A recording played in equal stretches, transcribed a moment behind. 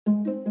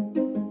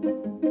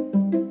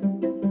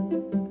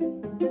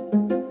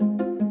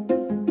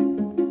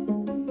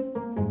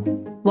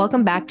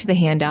Welcome back to the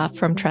Handoff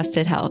from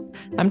Trusted Health.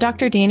 I'm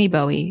Dr. Danny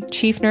Bowie,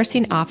 Chief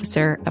Nursing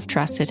Officer of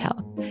Trusted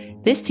Health.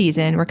 This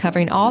season, we're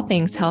covering all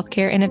things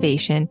healthcare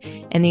innovation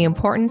and the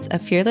importance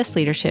of fearless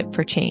leadership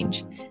for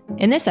change.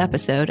 In this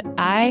episode,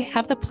 I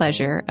have the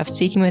pleasure of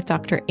speaking with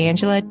Dr.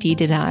 Angela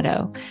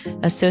DiDonato,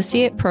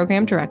 Associate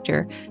Program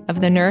Director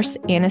of the Nurse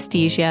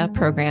Anesthesia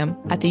Program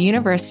at the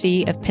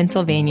University of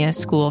Pennsylvania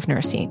School of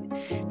Nursing.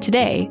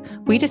 Today,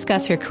 we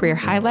discuss her career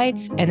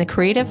highlights and the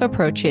creative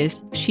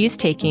approaches she's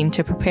taking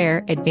to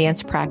prepare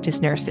advanced practice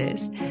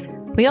nurses.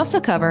 We also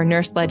cover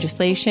nurse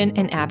legislation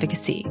and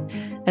advocacy,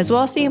 as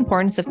well as the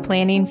importance of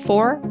planning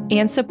for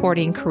and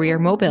supporting career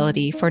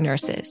mobility for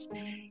nurses.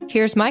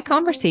 Here's my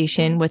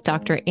conversation with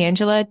Dr.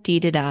 Angela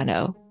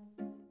DiDonato.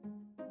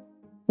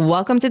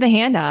 Welcome to the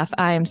Handoff.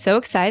 I am so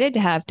excited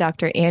to have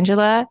Dr.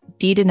 Angela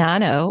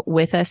DiDonato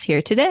with us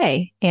here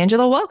today.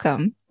 Angela,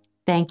 welcome.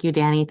 Thank you,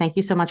 Danny. Thank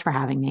you so much for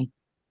having me.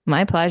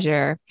 My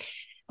pleasure.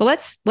 Well,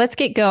 let's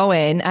get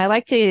going. I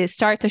like to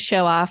start the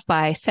show off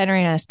by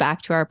centering us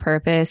back to our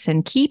purpose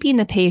and keeping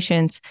the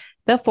patients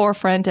the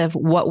forefront of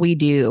what we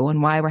do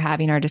and why we're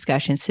having our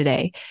discussions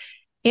today.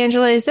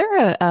 Angela, is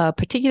there a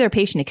particular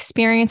patient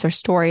experience or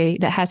story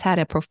that has had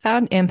a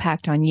profound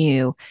impact on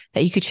you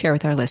that you could share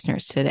with our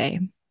listeners today?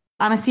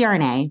 I'm a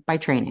CRNA by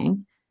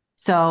training,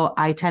 so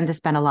I tend to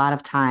spend a lot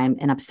of time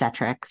in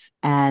obstetrics.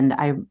 And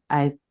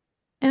I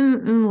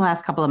in the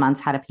last couple of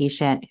months, had a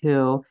patient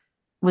who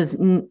was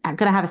going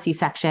to have a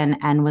C-section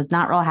and was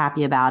not real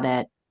happy about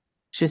it.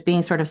 She was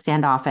being sort of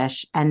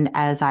standoffish. And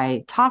as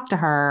I talked to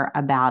her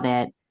about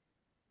it,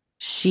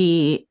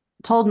 she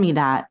told me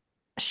that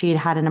she had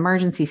had an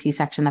emergency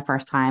C-section the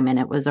first time, and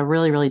it was a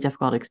really, really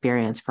difficult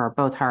experience for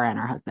both her and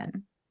her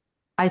husband.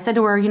 I said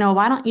to her,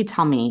 why don't you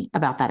tell me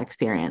about that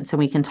experience and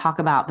we can talk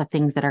about the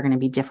things that are going to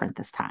be different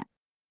this time.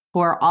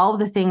 For all of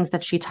the things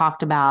that she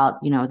talked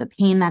about, the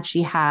pain that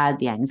she had,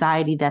 the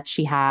anxiety that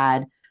she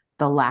had,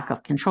 the lack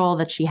of control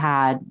that she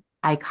had,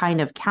 I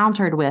kind of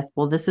countered with,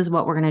 well, this is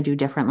what we're going to do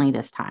differently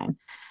this time.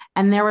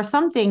 And there were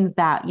some things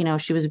that,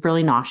 she was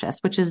really nauseous,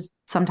 which is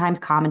sometimes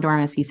common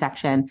during a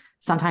C-section.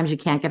 Sometimes you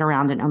can't get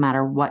around it no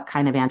matter what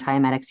kind of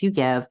antiemetics you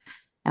give.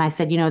 And I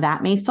said,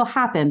 that may still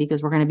happen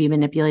because we're going to be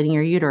manipulating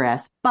your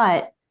uterus,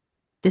 but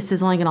this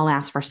is only going to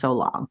last for so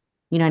long.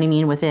 You know what I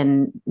mean?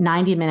 Within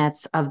 90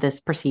 minutes of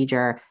this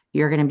procedure,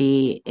 you're going to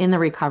be in the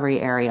recovery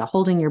area,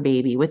 holding your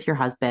baby with your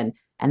husband,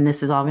 and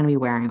this is all going to be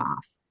wearing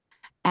off.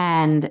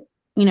 And,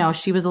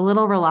 she was a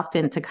little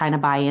reluctant to kind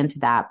of buy into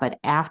that. But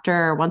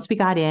once we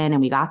got in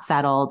and we got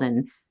settled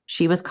and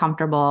she was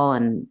comfortable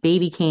and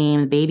baby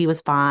came, baby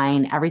was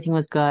fine, everything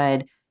was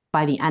good.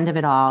 By the end of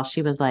it all,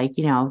 she was like,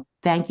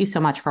 thank you so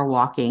much for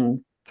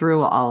walking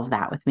through all of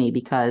that with me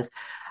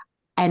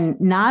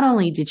and not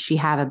only did she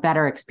have a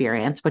better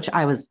experience, which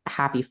I was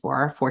happy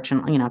for,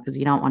 fortunately, because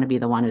you don't want to be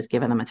the one who's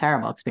given them a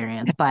terrible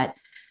experience. But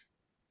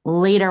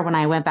later, when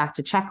I went back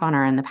to check on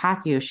her in the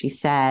PACU, she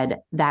said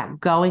that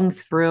going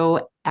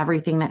through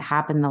everything that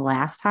happened the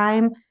last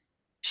time,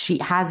 she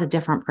has a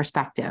different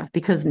perspective,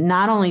 because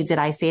not only did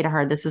I say to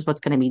her, this is what's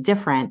going to be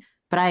different,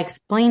 but I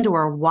explained to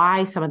her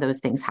why some of those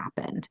things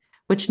happened,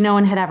 which no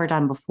one had ever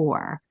done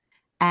before.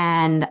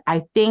 And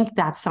I think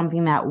that's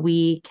something that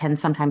we can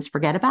sometimes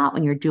forget about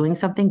when you're doing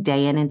something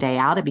day in and day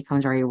out. It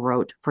becomes very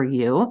rote for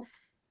you.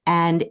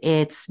 And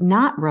it's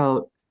not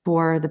rote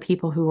for the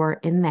people who are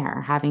in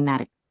there having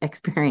that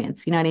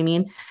experience. You know what I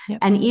mean? Yep.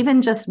 And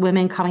even just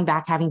women coming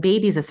back, having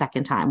babies a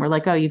second time. We're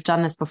like, oh, you've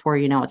done this before,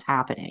 you know what's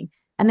happening.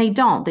 And they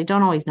don't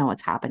always know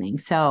what's happening.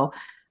 So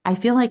I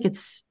feel like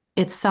it's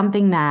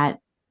something that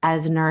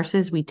as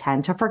nurses, we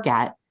tend to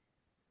forget.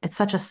 It's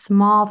such a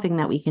small thing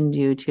that we can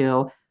do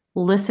to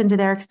listen to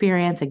their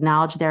experience,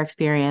 acknowledge their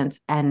experience,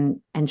 and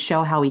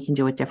show how we can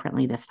do it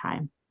differently this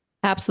time.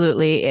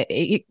 Absolutely.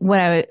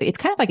 It's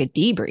kind of like a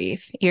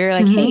debrief. You're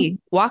like, hey,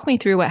 walk me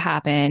through what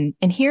happened,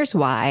 and here's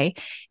why,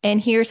 and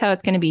here's how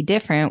it's going to be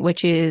different,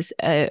 which is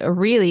a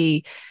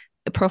really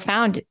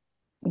profound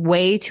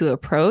way to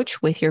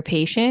approach with your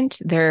patient,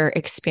 their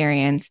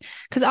experience.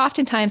 Because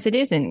oftentimes it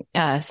isn't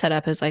set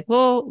up as like,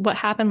 well, what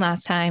happened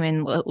last time,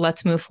 and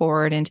let's move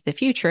forward into the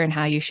future and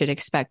how you should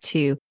expect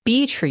to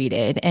be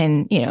treated.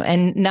 And,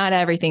 and not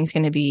everything's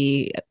going to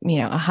be,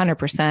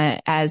 100%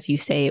 as you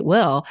say it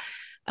will.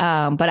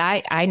 But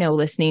I know,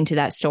 listening to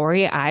that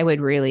story, I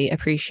would really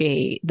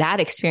appreciate that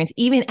experience,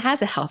 even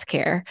as a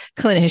healthcare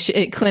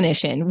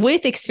clinician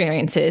with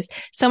experiences,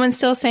 someone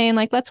still saying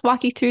like, let's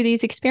walk you through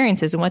these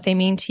experiences and what they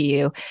mean to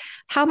you.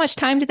 How much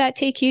time did that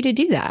take you to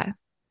do that?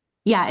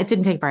 Yeah, it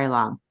didn't take very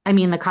long. I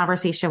mean, the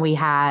conversation we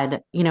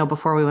had,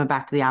 before we went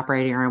back to the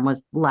operating room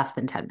was less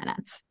than 10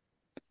 minutes,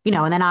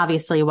 and then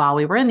obviously while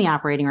we were in the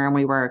operating room,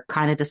 we were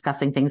kind of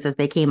discussing things as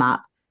they came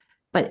up.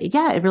 But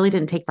yeah, it really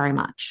didn't take very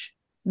much.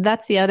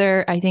 That's the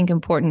other, I think,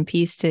 important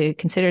piece to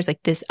consider is like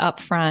this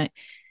upfront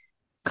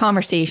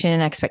conversation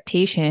and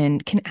expectation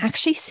can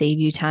actually save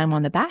you time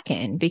on the back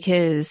end,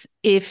 because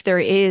if there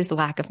is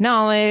lack of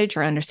knowledge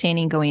or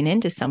understanding going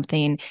into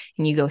something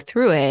and you go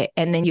through it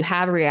and then you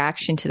have a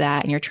reaction to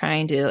that and you're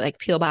trying to like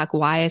peel back,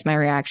 why is my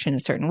reaction a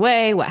certain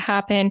way? What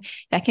happened?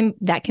 That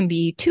can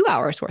be 2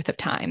 hours worth of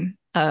time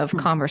of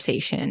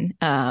conversation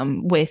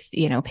with,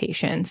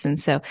 patients. And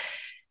so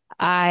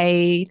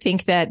I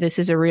think that this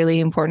is a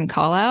really important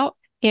call out,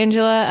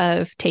 Angela,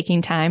 of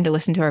taking time to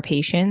listen to our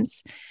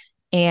patients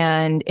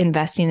and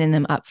investing in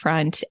them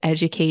upfront,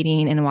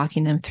 educating and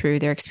walking them through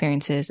their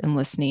experiences and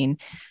listening.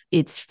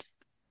 It's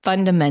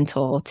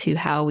fundamental to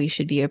how we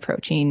should be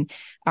approaching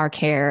our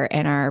care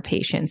and our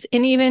patients.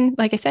 And even,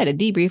 like I said, a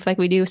debrief like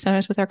we do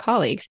sometimes with our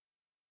colleagues.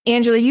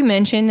 Angela, you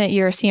mentioned that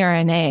you're a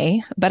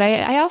CRNA, but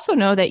I also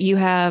know that you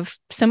have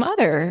some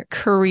other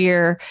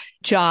career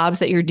jobs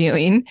that you're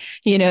doing.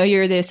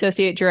 You're the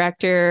associate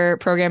director,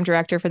 program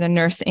director for the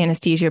nurse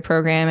anesthesia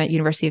program at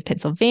University of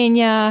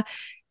Pennsylvania.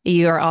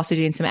 You are also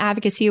doing some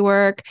advocacy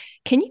work.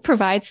 Can you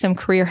provide some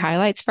career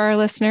highlights for our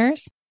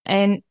listeners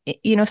and,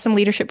 some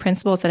leadership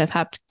principles that have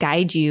helped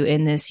guide you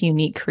in this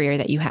unique career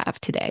that you have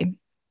today?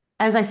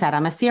 As I said,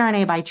 I'm a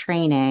CRNA by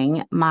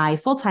training. My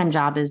full-time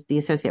job is the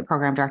associate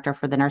program director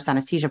for the nurse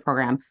anesthesia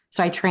program.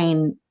 So I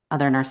train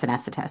other nurse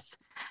anesthetists.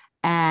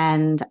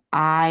 And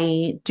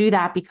I do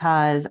that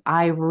because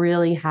I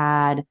really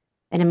had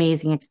an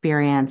amazing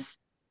experience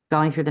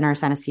going through the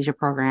nurse anesthesia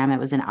program. It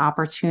was an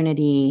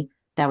opportunity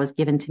that was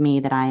given to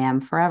me that I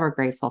am forever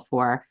grateful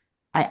for.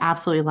 I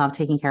absolutely love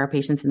taking care of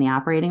patients in the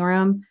operating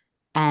room.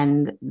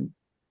 And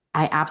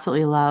I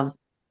absolutely love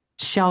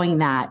showing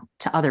that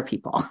to other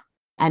people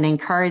and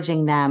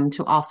encouraging them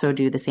to also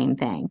do the same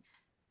thing.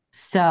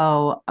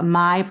 So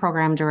my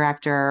program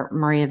director,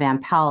 Maria Van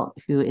Pelt,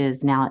 who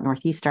is now at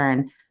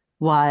Northeastern,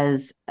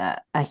 was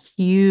a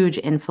huge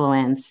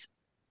influence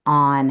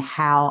on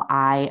how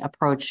I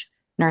approach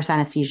nurse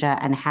anesthesia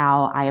and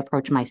how I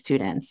approach my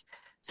students.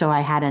 So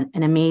I had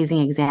an amazing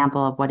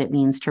example of what it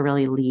means to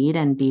really lead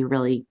and be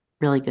really,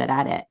 really good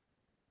at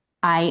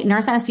it.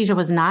 Nurse anesthesia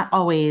was not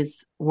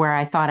always where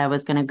I thought I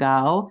was going to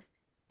go.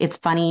 It's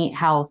funny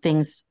how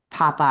things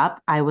pop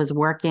up. I was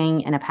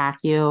working in a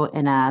PACU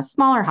in a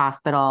smaller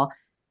hospital.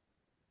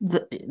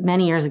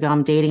 Many years ago,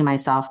 I'm dating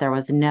myself. There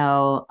was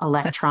no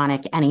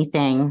electronic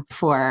anything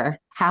for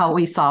how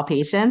we saw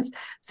patients.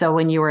 So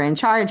when you were in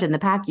charge in the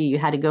PACU, you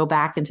had to go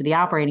back into the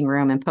operating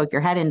room and poke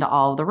your head into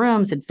all of the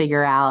rooms and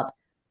figure out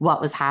what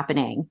was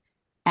happening.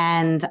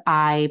 And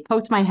I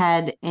poked my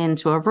head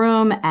into a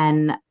room,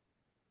 and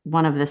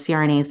one of the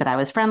CRNAs that I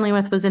was friendly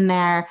with was in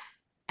there.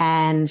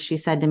 And she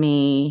said to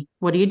me,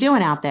 "What are you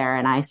doing out there?"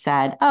 And I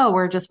said, "Oh,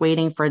 we're just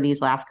waiting for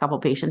these last couple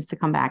patients to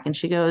come back." And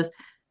she goes,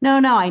 No,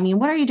 I mean,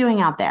 what are you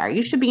doing out there?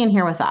 You should be in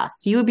here with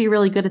us. You would be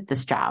really good at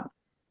this job."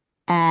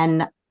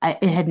 And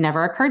it had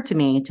never occurred to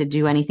me to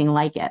do anything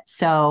like it.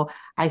 So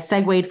I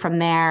segued from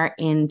there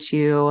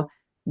into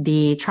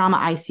the trauma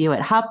ICU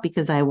at HUP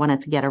because I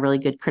wanted to get a really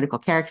good critical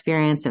care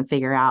experience and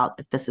figure out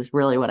if this is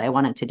really what I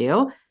wanted to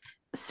do.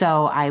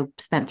 So I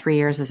spent 3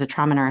 years as a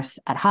trauma nurse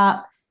at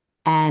HUP,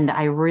 and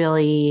I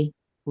really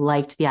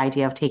liked the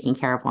idea of taking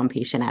care of one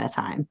patient at a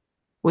time,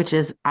 which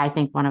is, I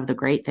think, one of the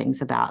great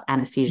things about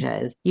anesthesia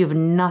is you have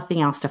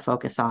nothing else to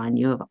focus on.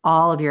 You have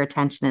all of your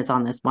attention is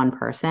on this one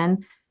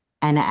person.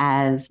 And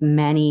as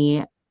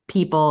many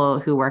people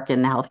who work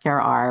in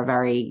healthcare are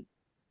very,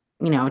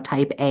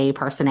 type A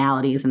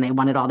personalities, and they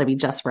want it all to be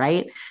just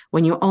right.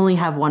 When you only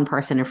have one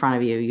person in front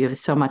of you, you have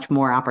so much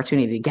more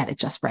opportunity to get it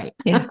just right.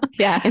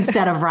 Yeah.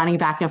 Instead of running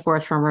back and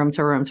forth from room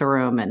to room to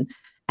room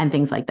and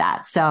things like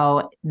that.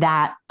 So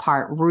that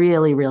part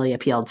really, really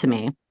appealed to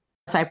me.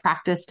 So I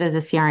practiced as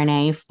a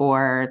CRNA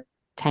for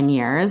 10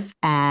 years,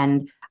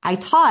 and I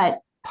taught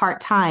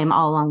part-time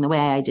all along the way.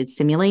 I did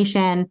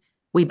simulation.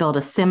 We built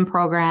a sim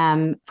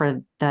program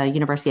for the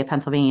University of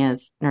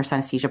Pennsylvania's nurse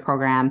anesthesia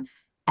program.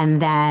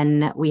 And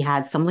then we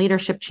had some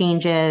leadership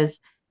changes,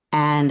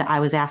 and I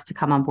was asked to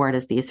come on board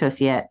as the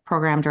associate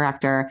program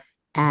director,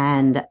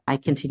 and I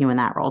continue in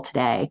that role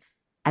today.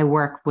 I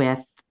work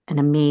with an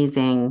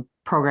amazing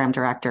program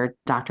director,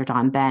 Dr.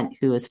 Dawn Bent,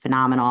 who is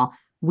phenomenal.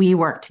 We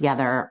work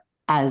together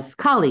as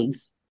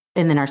colleagues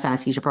in the nurse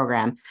anesthesia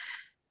program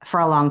for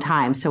a long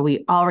time. So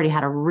we already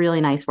had a really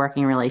nice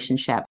working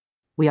relationship.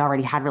 We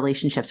already had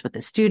relationships with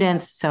the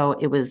students. So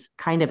it was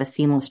kind of a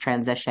seamless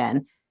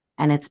transition.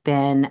 And it's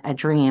been a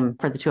dream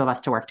for the two of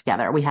us to work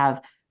together. We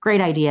have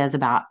great ideas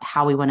about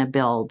how we want to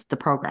build the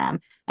program.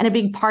 And a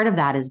big part of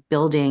that is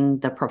building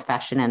the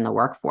profession and the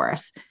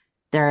workforce.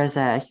 There is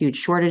a huge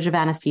shortage of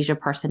anesthesia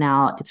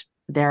personnel.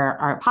 There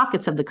are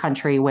pockets of the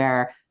country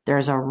where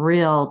there's a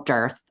real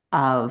dearth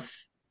of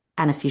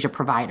anesthesia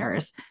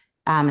providers,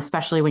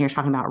 especially when you're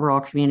talking about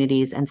rural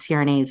communities, and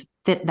CRNAs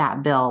fit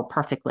that bill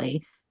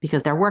perfectly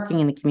because they're working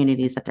in the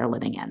communities that they're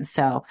living in.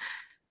 So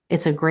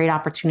it's a great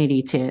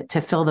opportunity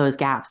to fill those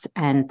gaps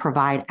and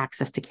provide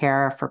access to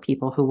care for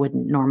people who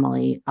wouldn't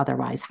normally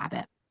otherwise have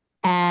it.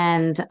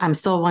 And I'm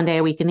still 1 day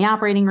a week in the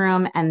operating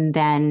room. And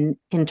then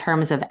in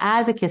terms of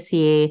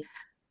advocacy,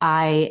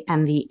 I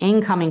am the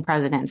incoming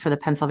president for the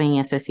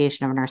Pennsylvania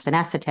Association of Nurse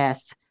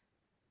Anesthetists.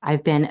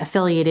 I've been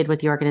affiliated with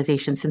the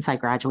organization since I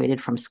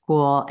graduated from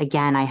school.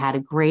 Again, I had a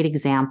great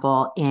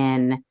example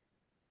in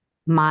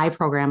my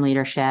program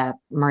leadership,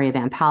 Maria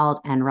Van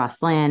Pelt and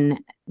Russ Lynn.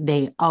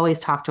 They always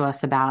talk to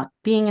us about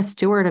being a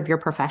steward of your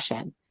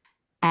profession.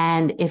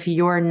 And if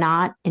you're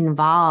not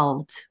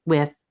involved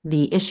with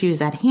the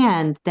issues at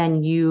hand,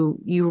 then you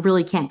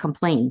really can't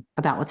complain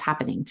about what's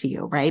happening to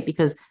you, right?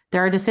 Because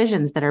there are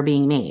decisions that are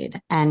being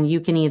made, and you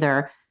can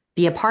either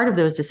be a part of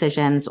those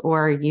decisions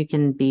or you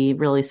can be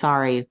really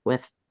sorry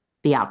with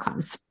the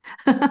outcomes.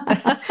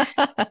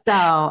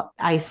 So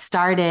I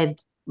started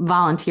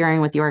volunteering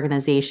with the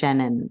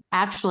organization, and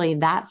actually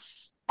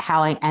that's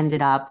how I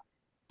ended up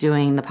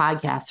doing the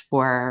podcast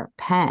for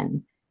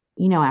Penn.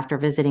 After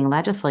visiting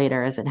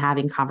legislators and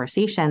having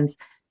conversations,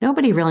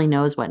 nobody really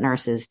knows what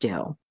nurses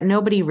do.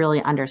 Nobody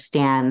really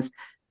understands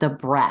the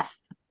breadth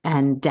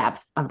and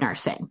depth of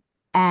nursing.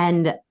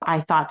 And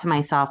I thought to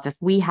myself, if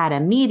we had a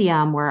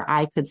medium where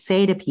I could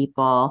say to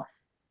people,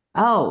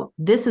 oh,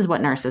 this is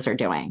what nurses are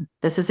doing.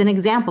 This is an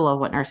example of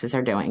what nurses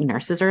are doing.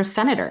 Nurses are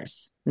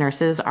senators.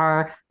 Nurses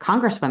are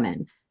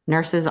congresswomen.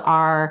 Nurses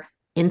are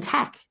in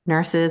tech.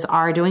 Nurses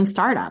are doing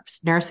startups.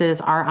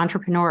 Nurses are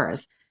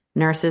entrepreneurs.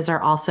 Nurses are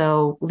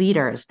also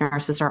leaders.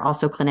 Nurses are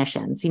also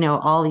clinicians,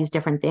 all these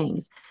different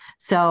things.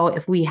 So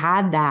if we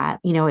had that,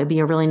 it'd be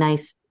a really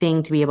nice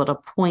thing to be able to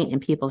point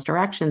in people's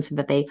direction so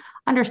that they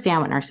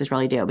understand what nurses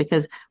really do,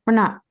 because we're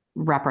not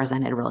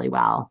represented really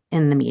well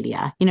in the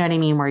media. You know what I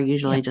mean? We're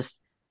usually just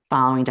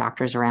following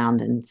doctors around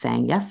and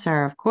saying, yes,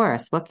 sir, of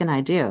course. What can I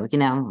do?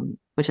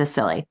 Which is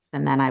silly.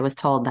 And then I was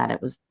told that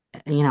it was,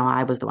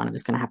 I was the one who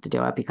was going to have to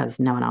do it because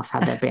no one else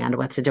had the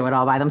bandwidth to do it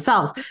all by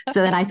themselves.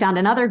 So then I found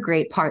another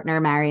great partner,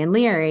 Marion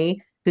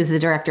Leary, who's the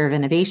director of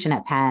innovation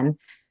at Penn,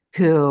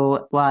 who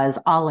was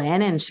all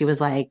in. And she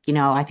was like,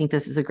 I think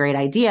this is a great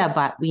idea,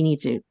 but we need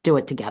to do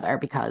it together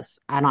because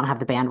I don't have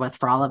the bandwidth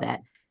for all of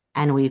it.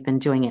 And we've been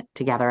doing it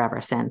together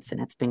ever since.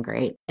 And it's been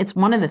great. It's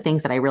one of the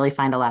things that I really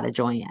find a lot of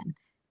joy in,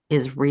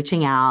 is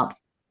reaching out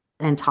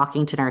and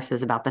talking to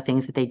nurses about the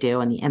things that they do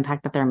and the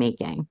impact that they're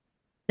making.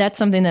 That's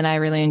something that I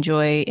really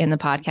enjoy in the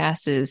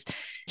podcast, is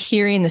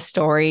hearing the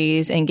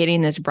stories and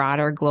getting this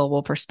broader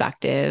global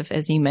perspective,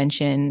 as you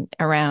mentioned,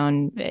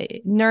 around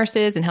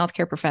nurses and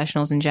healthcare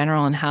professionals in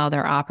general and how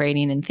they're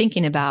operating and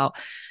thinking about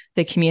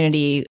the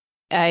community.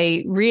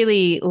 I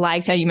really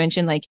liked how you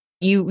mentioned, like,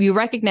 you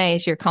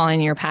recognize your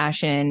calling, your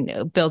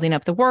passion, building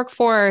up the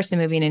workforce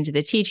and moving into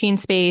the teaching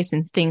space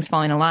and things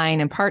falling in line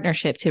and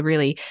partnership to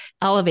really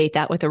elevate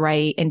that with the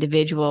right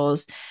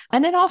individuals.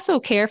 And then also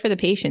care for the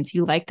patients.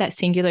 You like that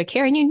singular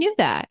care, and you knew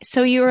that.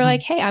 So you were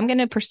like, hey, I'm going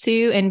to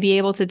pursue and be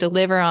able to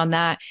deliver on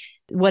that,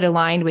 what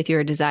aligned with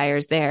your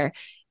desires there.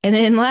 And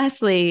then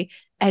lastly,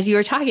 as you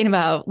were talking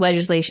about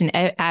legislation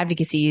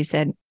advocacy, you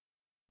said,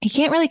 you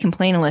can't really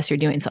complain unless you're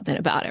doing something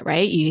about it,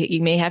 right?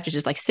 You may have to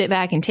just like sit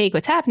back and take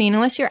what's happening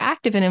unless you're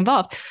active and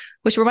involved,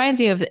 which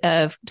reminds me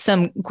of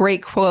some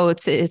great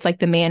quotes. It's like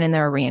the man in the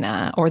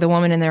arena or the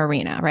woman in the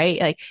arena, right?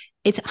 Like,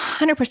 it's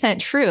 100%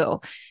 true.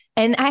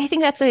 And I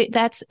think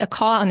that's a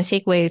call out and a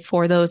takeaway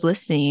for those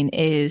listening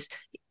is,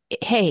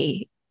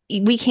 hey,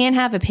 we can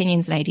have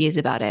opinions and ideas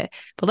about it,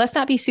 but let's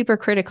not be super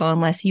critical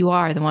unless you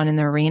are the one in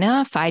the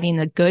arena fighting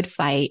the good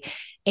fight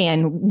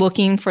and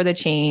looking for the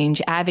change,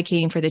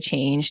 advocating for the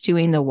change,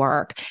 doing the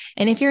work.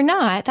 And if you're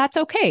not, that's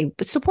okay,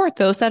 but support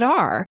those that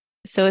are.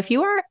 So if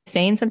you are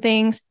saying some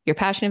things, you're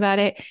passionate about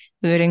it,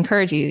 we would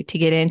encourage you to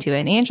get into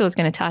it. And Angela's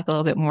going to talk a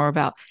little bit more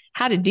about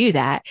how to do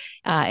that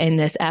in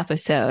this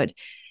episode.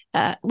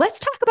 Let's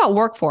talk about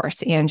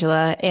workforce,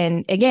 Angela.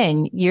 And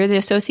again, you're the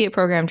associate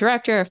program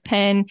director of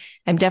Penn.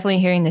 I'm definitely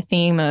hearing the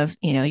theme of,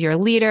 you're a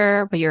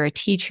leader, but you're a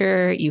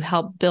teacher. You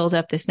help build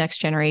up this next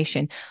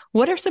generation.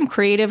 What are some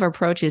creative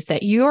approaches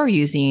that you're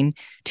using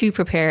to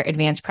prepare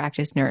advanced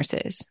practice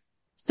nurses?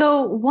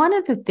 So one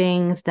of the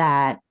things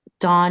that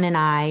Dawn and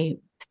I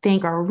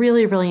think are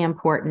really, really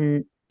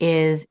important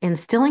is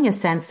instilling a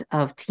sense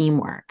of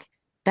teamwork.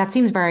 That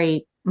seems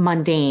very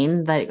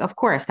mundane, that of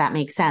course that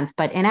makes sense,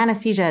 but in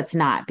anesthesia it's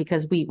not,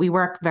 because we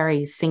work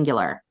very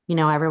singular.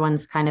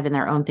 Everyone's kind of in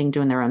their own thing,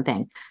 doing their own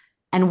thing,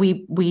 and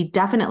we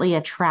definitely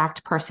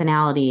attract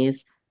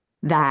personalities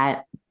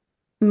that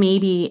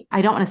maybe,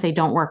 I don't want to say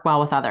don't work well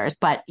with others,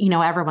 but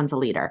everyone's a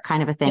leader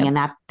kind of a thing. Yep.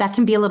 And that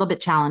can be a little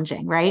bit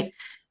challenging, right?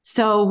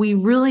 So we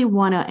really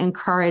want to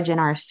encourage in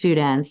our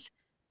students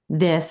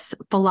this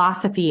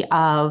philosophy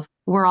of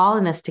we're all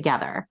in this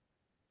together.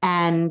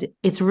 And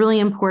it's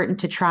really important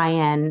to try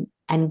and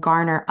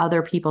garner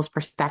other people's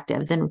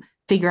perspectives and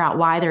figure out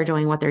why they're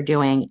doing what they're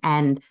doing.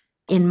 And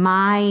in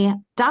my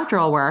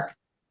doctoral work,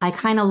 I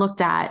kind of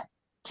looked at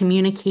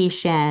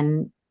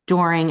communication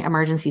during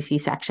emergency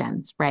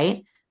C-sections,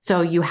 right? So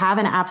you have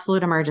an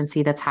absolute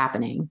emergency that's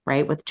happening,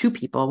 right, with two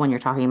people when you're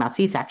talking about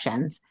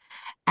C-sections.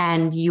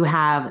 And you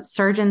have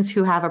surgeons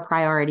who have a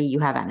priority. You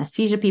have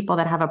anesthesia people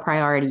that have a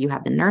priority. You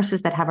have the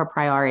nurses that have a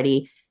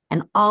priority.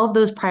 And all of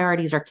those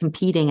priorities are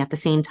competing at the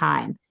same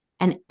time.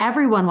 And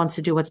everyone wants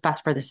to do what's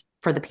best for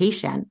the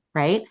patient,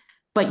 right?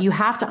 But you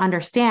have to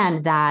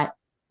understand that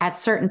at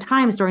certain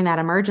times during that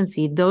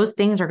emergency, those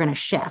things are going to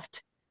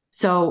shift.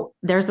 So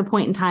there's the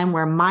point in time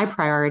where my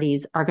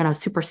priorities are going to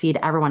supersede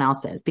everyone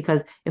else's,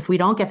 because if we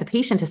don't get the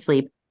patient to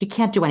sleep, you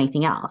can't do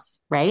anything else,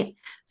 right?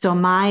 So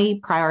my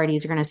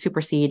priorities are going to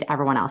supersede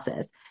everyone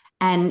else's.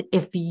 And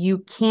if you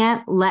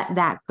can't let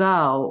that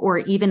go or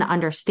even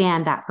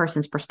understand that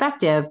person's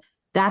perspective,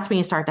 that's when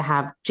you start to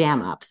have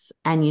jam ups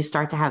and you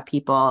start to have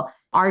people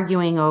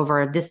arguing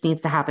over this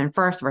needs to happen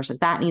first versus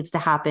that needs to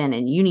happen.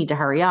 And you need to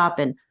hurry up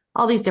and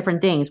all these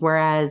different things.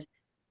 Whereas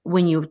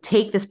when you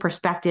take this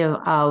perspective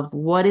of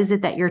what is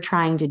it that you're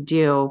trying to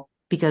do,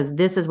 because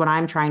this is what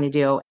I'm trying to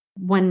do,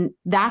 when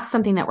that's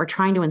something that we're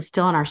trying to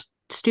instill in our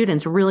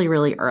students really,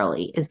 really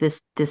early, is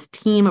this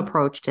team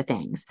approach to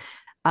things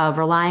of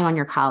relying on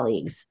your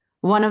colleagues.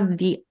 One of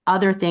the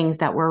other things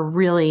that we're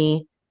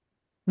really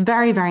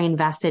very, very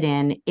invested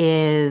in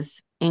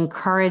is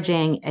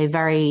encouraging a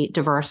very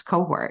diverse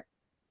cohort,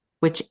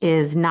 which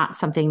is not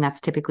something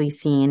that's typically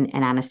seen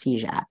in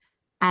anesthesia.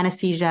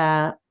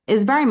 Anesthesia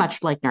is very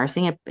much like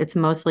nursing. It's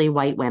mostly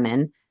white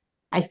women.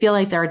 I feel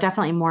like there are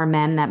definitely more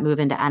men that move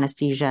into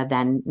anesthesia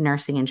than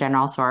nursing in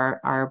general. So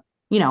our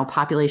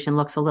population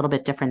looks a little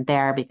bit different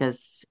there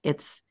because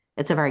it's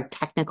a very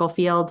technical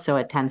field. So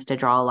it tends to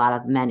draw a lot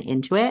of men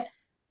into it.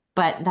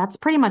 But that's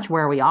pretty much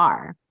where we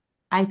are.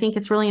 I think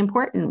it's really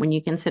important when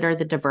you consider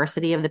the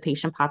diversity of the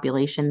patient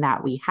population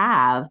that we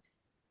have.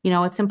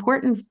 It's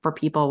important for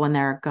people when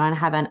they're going to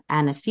have an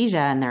anesthesia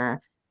and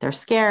they're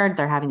scared,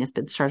 they're having this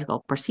big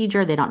surgical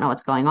procedure, they don't know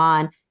what's going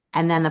on.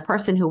 And then the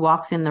person who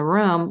walks in the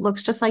room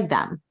looks just like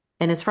them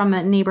and is from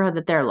a neighborhood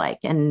that they're like.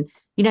 And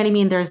you know what I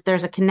mean?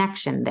 There's a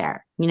connection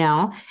there,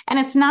 and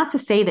it's not to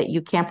say that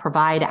you can't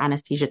provide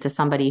anesthesia to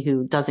somebody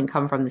who doesn't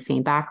come from the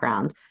same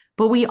background,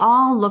 but we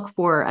all look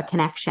for a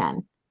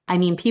connection. I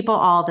mean, people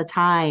all the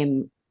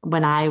time,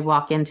 when I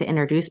walk in to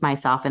introduce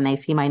myself and they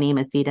see my name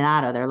as Di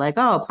Donato, they're like,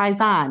 oh,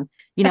 Paisan,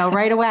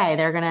 right away.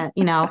 They're going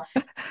to,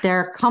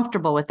 they're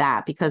comfortable with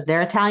that because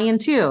they're Italian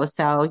too.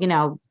 So,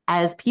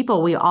 as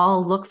people, we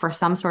all look for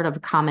some sort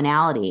of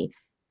commonality.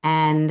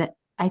 And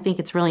I think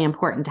it's really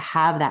important to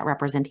have that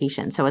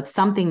representation. So it's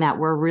something that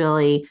we're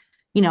really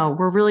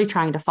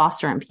trying to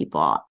foster in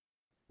people.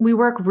 We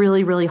work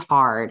really, really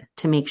hard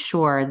to make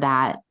sure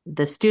that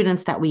the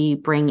students that we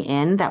bring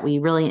in, that we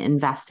really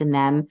invest in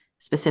them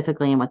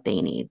specifically in what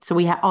they need. So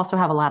we also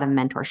have a lot of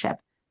mentorship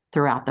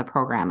throughout the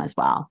program as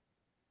well.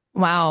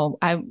 Wow.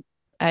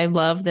 I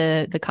love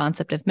the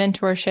concept of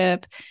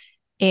mentorship.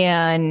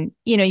 And,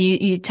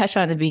 you touched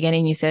on at the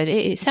beginning, you said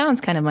it sounds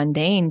kind of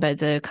mundane, but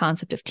the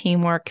concept of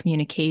teamwork,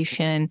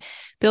 communication,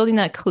 building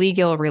that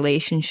collegial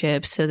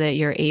relationship so that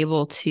you're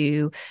able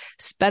to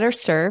better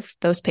serve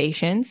those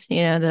patients,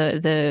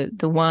 the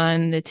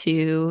one, the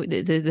two,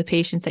 the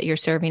patients that you're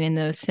serving in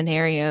those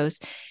scenarios,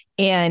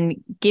 and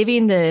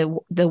giving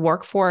the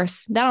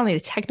workforce not only the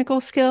technical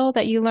skill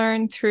that you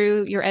learn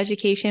through your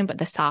education, but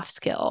the soft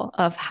skill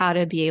of how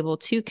to be able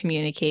to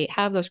communicate,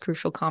 have those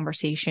crucial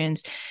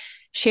conversations,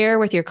 share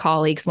with your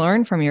colleagues,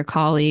 learn from your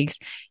colleagues,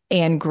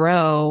 and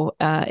grow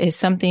is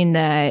something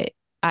that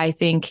I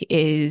think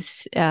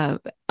is a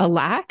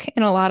lack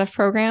in a lot of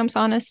programs,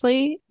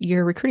 honestly.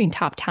 You're recruiting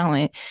top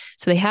talent,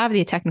 so they have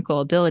the technical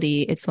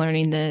ability. It's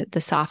learning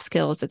the soft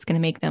skills that's going to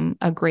make them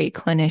a great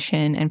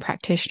clinician and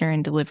practitioner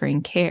in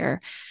delivering care.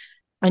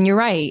 And you're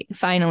right.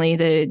 Finally,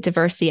 the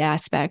diversity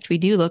aspect. We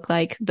do look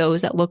like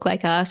those that look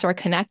like us, or a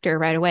connector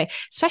right away,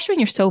 especially when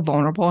you're so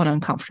vulnerable and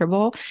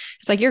uncomfortable.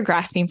 It's like you're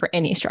grasping for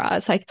any straw.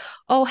 It's like,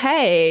 oh,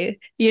 hey,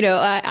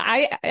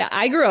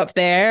 I grew up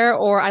there,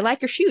 or I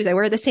like your shoes. I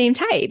wear the same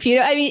type,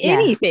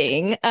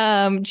 anything,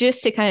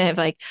 just to kind of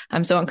like,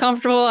 I'm so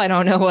uncomfortable. I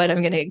don't know what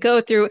I'm going to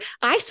go through.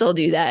 I still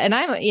do that.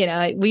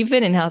 And we've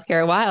been in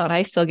healthcare a while and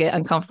I still get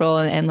uncomfortable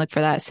and look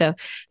for that. So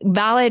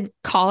valid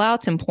call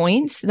outs and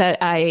points that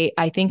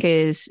I think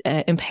is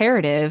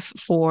imperative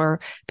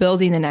for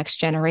building the next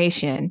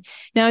generation.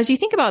 Now, as you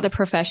think about the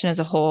profession as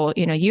a whole,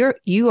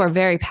 you are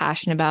very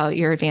passionate about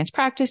your advanced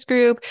practice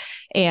group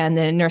and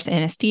the nurse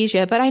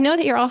anesthesia, but I know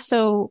that you're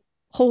also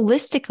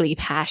holistically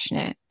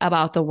passionate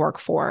about the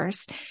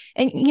workforce.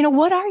 And,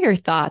 what are your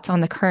thoughts on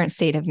the current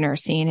state of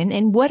nursing,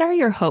 and what are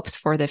your hopes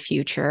for the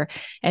future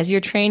as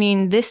you're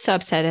training this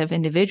subset of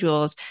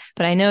individuals?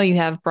 But I know you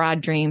have broad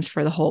dreams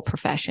for the whole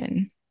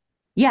profession.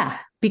 Yeah,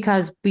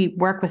 because we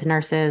work with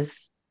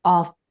nurses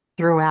all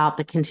throughout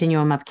the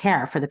continuum of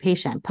care for the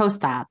patient,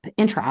 post-op,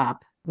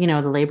 intra-op,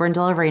 the labor and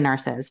delivery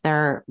nurses.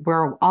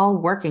 We're all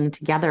working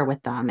together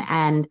with them.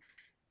 And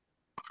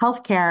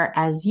healthcare,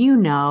 as you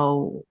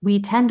know, we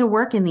tend to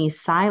work in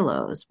these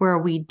silos where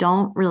we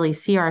don't really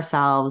see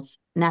ourselves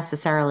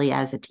necessarily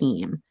as a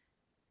team.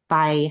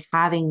 By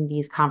having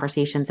these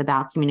conversations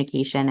about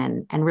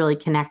communication and really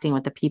connecting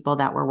with the people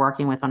that we're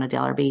working with on a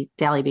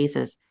daily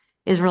basis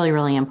is really,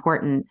 really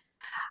important.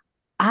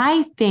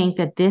 I think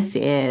that this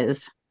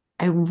is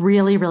a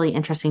really, really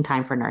interesting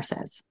time for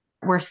nurses.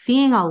 We're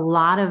seeing a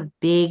lot of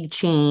big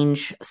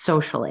change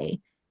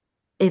socially.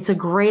 It's a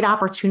great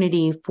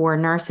opportunity for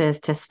nurses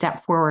to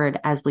step forward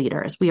as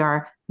leaders. We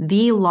are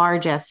the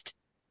largest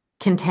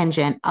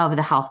contingent of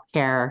the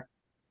healthcare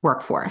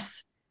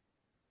workforce.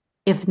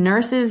 If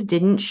nurses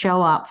didn't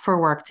show up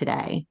for work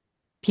today,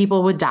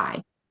 people would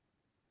die.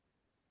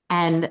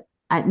 And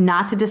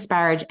not to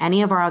disparage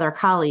any of our other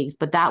colleagues,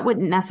 but that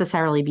wouldn't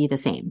necessarily be the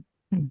same.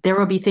 There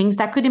will be things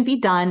that couldn't be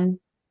done.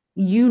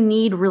 You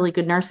need really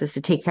good nurses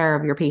to take care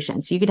of your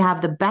patients. You could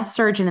have the best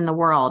surgeon in the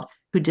world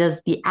who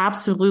does the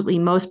absolutely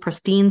most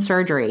pristine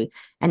surgery.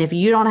 And if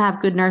you don't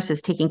have good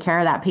nurses taking care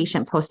of that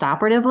patient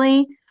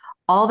post-operatively,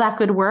 all that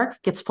good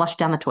work gets flushed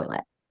down the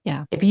toilet.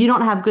 Yeah. If you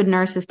don't have good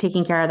nurses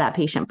taking care of that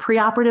patient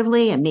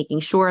preoperatively and making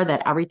sure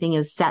that everything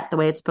is set the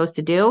way it's supposed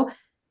to do,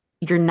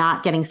 you're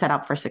not getting set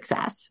up for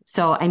success.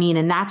 So, I mean,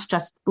 and that's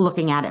just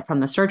looking at it from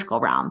the surgical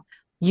realm.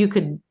 You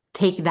could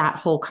take that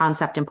whole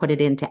concept and put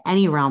it into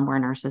any realm where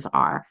nurses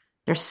are.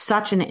 They're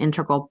such an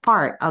integral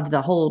part of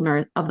the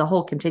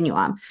whole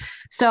continuum.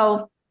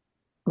 So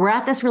we're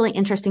at this really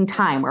interesting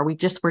time where we're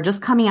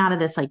just coming out of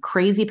this like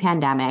crazy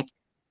pandemic.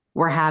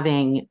 We're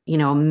having,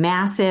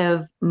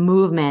 massive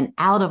movement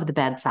out of the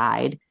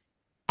bedside,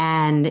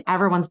 and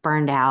everyone's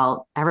burned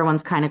out.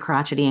 Everyone's kind of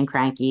crotchety and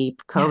cranky.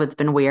 COVID's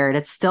been weird.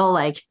 It's still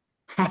like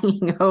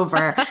hanging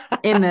over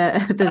in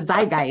the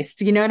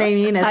zeitgeist. You know what I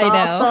mean? It's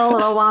all still a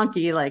little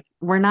wonky. Like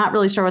we're not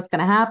really sure what's going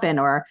to happen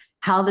or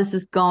how this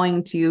is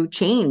going to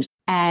change.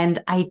 And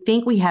I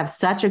think we have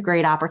such a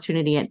great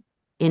opportunity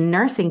in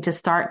nursing to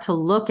start to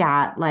look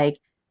at like,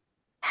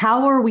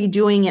 how are we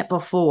doing it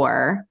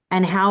before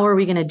and how are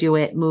we going to do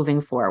it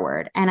moving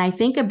forward? And I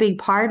think a big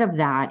part of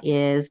that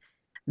is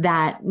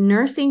that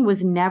nursing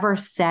was never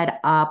set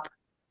up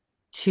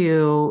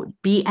to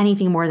be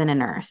anything more than a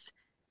nurse.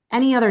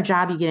 Any other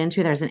job you get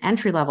into, there's an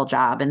entry-level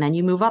job, and then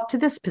you move up to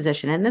this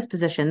position and this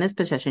position, this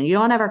position. You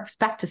don't ever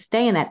expect to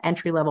stay in that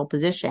entry-level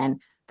position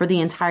for the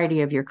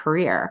entirety of your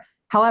career.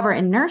 However,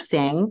 in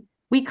nursing,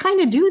 we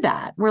kind of do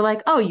that. We're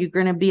like, oh, you're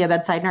going to be a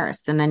bedside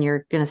nurse, and then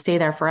you're going to stay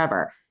there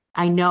forever.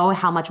 I know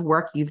how much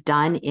work you've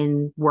done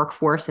in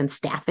workforce and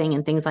staffing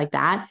and things like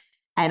that.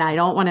 And I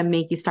don't want to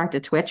make you start to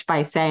twitch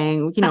by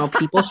saying,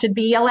 people should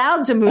be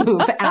allowed to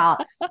move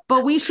out,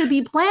 but we should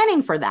be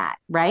planning for that,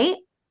 right?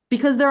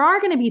 Because there are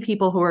going to be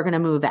people who are going to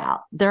move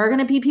out. There are going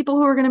to be people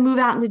who are going to move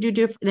out and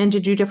to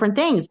do different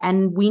things.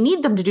 And we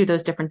need them to do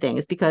those different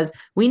things because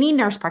we need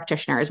nurse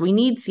practitioners. We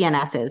need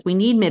CNSs. We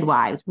need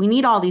midwives. We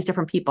need all these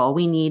different people.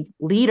 We need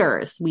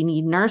leaders. We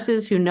need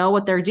nurses who know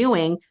what they're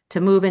doing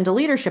to move into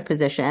leadership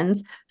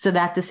positions so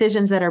that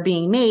decisions that are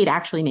being made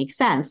actually make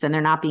sense and they're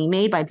not being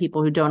made by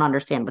people who don't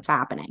understand what's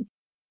happening.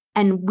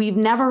 And we've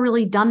never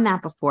really done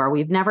that before.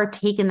 We've never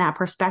taken that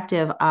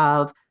perspective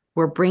of,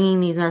 we're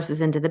bringing these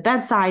nurses into the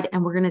bedside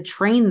and we're going to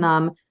train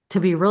them to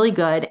be really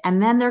good. And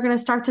then they're going to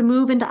start to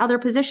move into other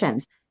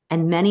positions.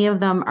 And many of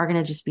them are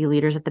going to just be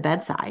leaders at the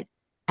bedside.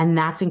 And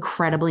that's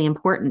incredibly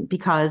important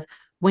because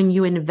when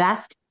you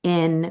invest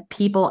in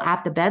people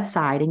at the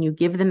bedside and you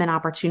give them an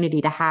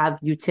opportunity to have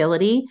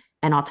utility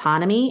and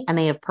autonomy and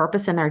they have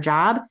purpose in their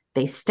job,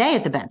 they stay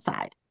at the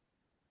bedside.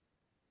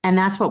 And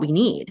that's what we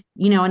need,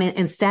 and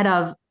instead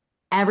of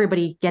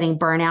everybody getting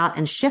burnout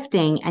and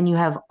shifting, and you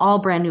have all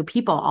brand new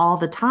people all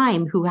the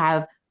time who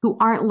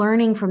aren't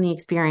learning from the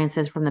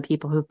experiences from the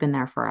people who've been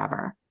there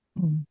forever.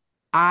 Mm.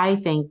 I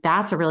think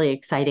that's a really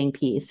exciting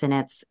piece. And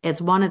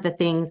it's one of the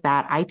things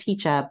that I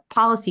teach a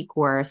policy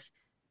course,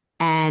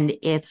 and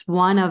it's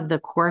one of the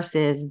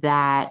courses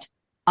that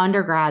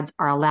undergrads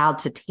are allowed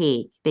to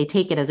take. They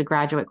take it as a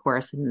graduate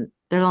course, and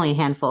there's only a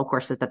handful of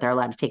courses that they're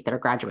allowed to take that are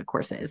graduate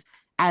courses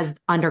as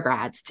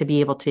undergrads to be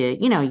able to,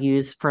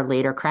 use for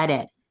later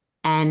credit.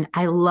 And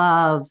I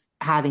love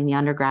having the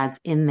undergrads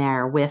in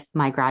there with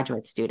my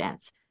graduate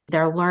students.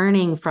 They're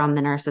learning from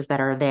the nurses that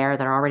are there,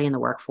 that are already in the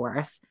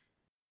workforce.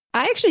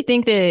 I actually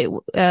think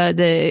that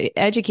the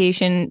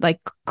education, like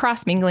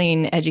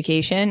cross-mingling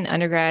education,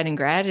 undergrad and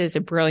grad, is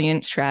a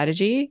brilliant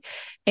strategy.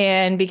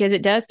 And because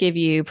it does give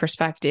you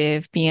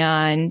perspective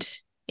beyond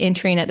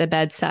entering at the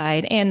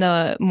bedside and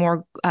the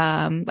more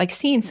like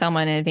seeing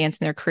someone advance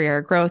in their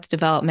career, growth,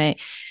 development.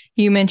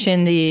 You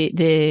mentioned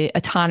the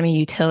autonomy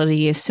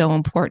utility is so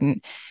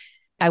important.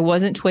 I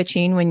wasn't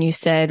twitching when you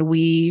said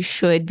we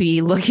should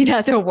be looking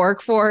at the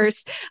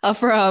workforce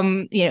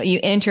from, you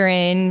enter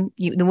in,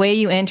 the way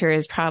you enter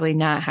is probably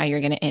not how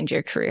you're going to end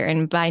your career.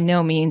 And by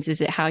no means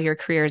is it how your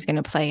career is going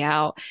to play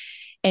out.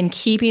 And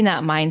keeping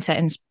that mindset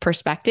and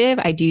perspective,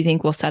 I do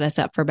think will set us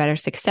up for better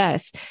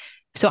success.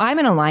 So I'm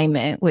in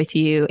alignment with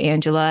you,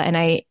 Angela,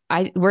 and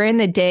we're in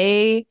the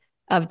day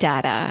of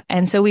data.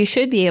 And so we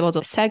should be able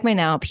to segment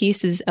out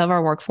pieces of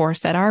our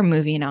workforce that are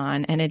moving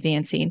on and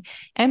advancing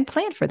and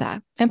plan for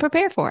that and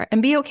prepare for it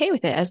and be okay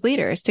with it as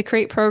leaders to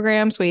create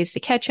programs, ways to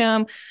catch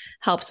them,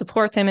 help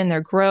support them in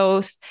their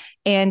growth,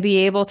 and be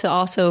able to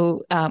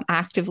also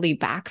actively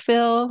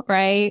backfill,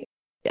 right?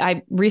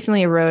 I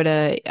recently wrote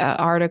a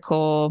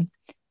article,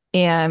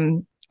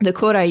 and the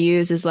quote I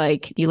use is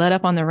like, you let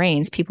up on the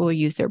reins, people will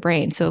use their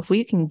brain. So if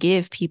we can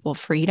give people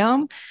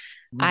freedom,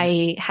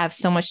 I have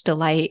so much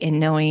delight in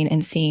knowing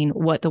and seeing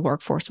what the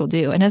workforce will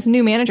do. And as a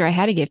new manager, I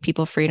had to give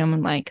people freedom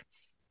and like,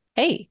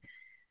 hey,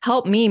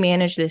 help me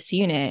manage this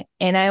unit.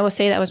 And I will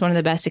say that was one of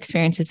the best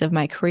experiences of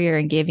my career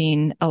in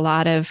giving a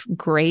lot of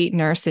great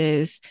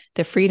nurses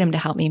the freedom to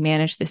help me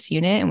manage this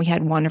unit. And we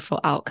had wonderful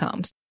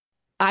outcomes.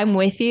 I'm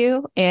with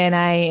you, and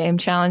I am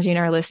challenging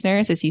our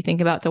listeners as you think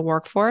about the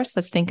workforce.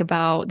 Let's think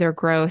about their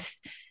growth,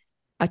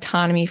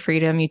 autonomy,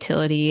 freedom,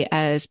 utility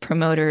as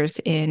promoters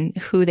in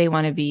who they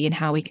want to be and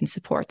how we can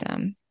support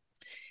them.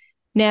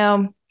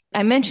 Now,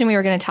 I mentioned we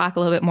were going to talk a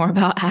little bit more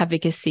about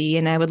advocacy,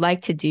 and I would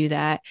like to do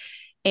that.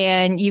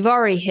 And you've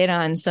already hit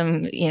on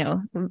some,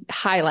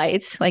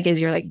 highlights, like as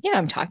you're like, yeah,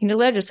 I'm talking to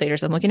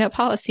legislators, I'm looking at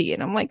policy,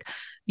 and I'm like,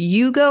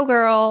 you go,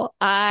 girl.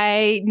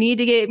 I need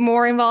to get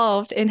more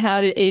involved in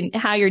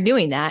how you're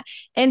doing that.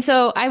 And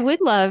so I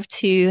would love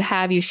to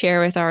have you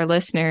share with our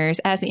listeners,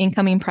 as the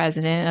incoming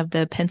president of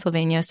the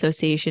Pennsylvania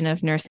Association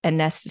of Nurse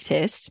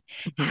Anesthetists,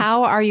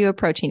 how are you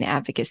approaching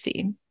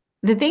advocacy?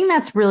 The thing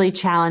that's really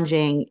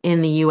challenging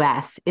in the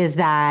US is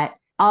that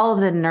all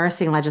of the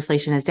nursing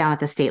legislation is down at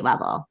the state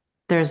level.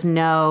 There's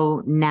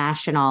no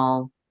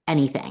national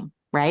anything,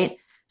 right?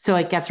 So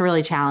it gets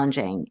really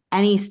challenging.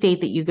 Any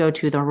state that you go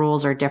to, the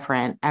rules are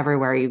different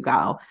everywhere you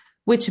go,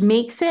 which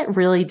makes it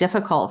really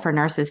difficult for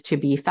nurses to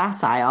be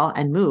facile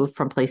and move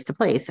from place to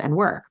place and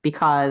work,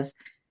 because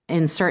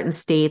in certain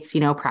states,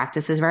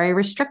 practice is very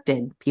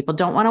restricted. People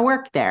don't want to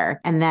work there.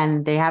 And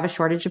then they have a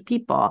shortage of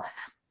people.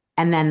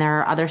 And then there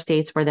are other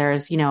states where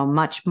there's,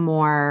 much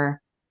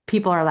more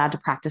people are allowed to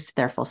practice to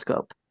their full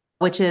scope,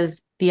 which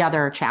is the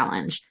other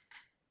challenge.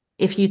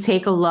 If you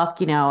take a look,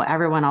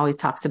 everyone always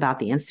talks about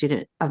the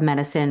Institute of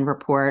Medicine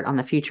report on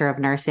the future of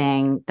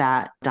nursing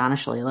that Donna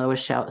Shalala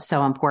was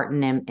so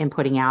important in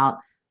putting out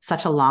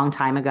such a long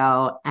time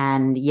ago.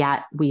 And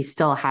yet we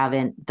still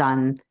haven't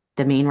done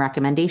the main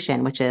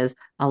recommendation, which is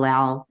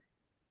allow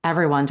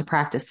everyone to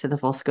practice to the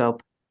full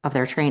scope of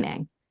their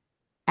training.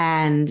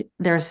 And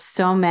there's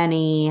so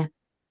many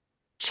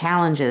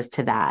challenges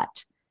to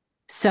that.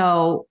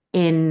 So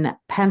in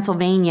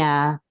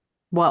Pennsylvania,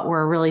 what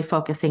we're really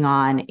focusing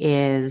on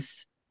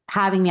is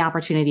having the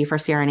opportunity for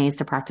CRNAs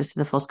to practice to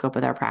the full scope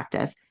of their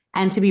practice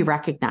and to be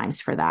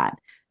recognized for that.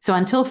 So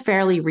until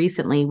fairly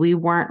recently, we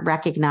weren't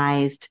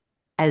recognized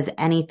as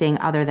anything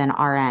other than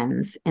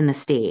RNs in the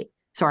state.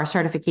 So our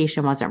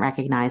certification wasn't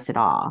recognized at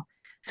all.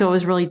 So it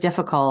was really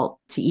difficult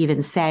to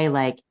even say,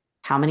 like,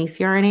 how many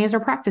CRNAs are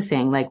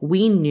practicing? Like,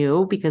 we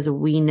knew because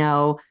we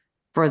know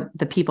for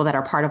the people that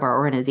are part of our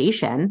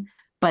organization,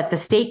 but the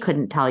state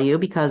couldn't tell you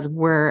because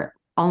we're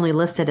only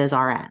listed as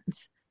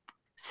RNs.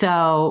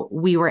 So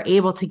we were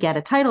able to get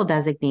a title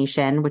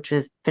designation, which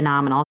is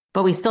phenomenal,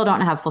 but we still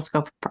don't have full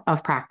scope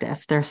of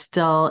practice. There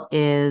still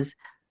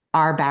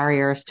are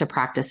barriers to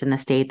practice in the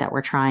state that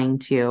we're trying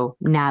to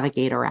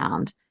navigate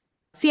around.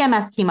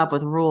 CMS came up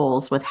with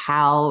rules with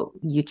how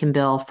you can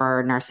bill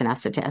for nurse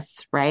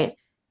anesthetists, right?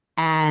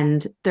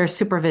 And there's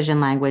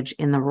supervision language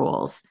in the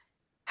rules.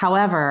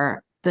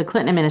 However, the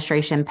Clinton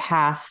administration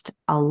passed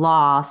a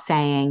law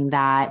saying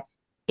that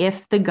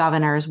if the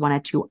governors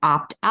wanted to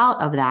opt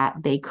out of that,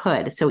 they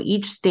could. So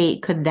each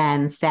state could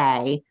then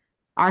say,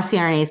 our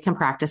CRNAs can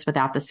practice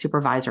without the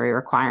supervisory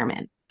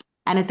requirement.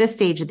 And at this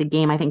stage of the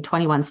game, I think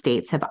 21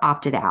 states have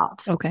opted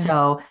out. Okay.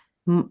 So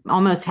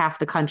almost half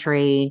the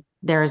country,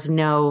 there's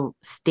no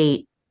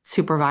state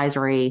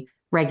supervisory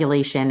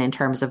regulation in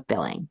terms of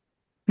billing.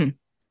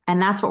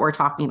 And that's what we're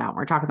talking about.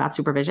 We're talking about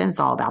supervision. It's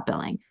all about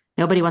billing.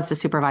 Nobody wants to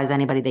supervise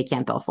anybody they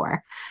can't bill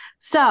for.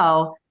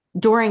 So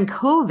during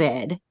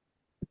COVID,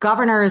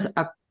 governors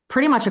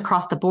pretty much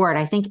across the board,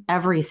 I think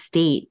every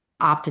state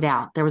opted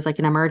out. There was like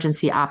an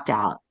emergency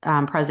opt-out.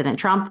 President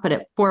Trump put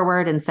it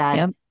forward and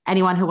said,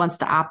 anyone who wants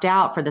to opt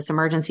out for this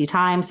emergency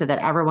time so that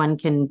everyone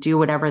can do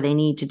whatever they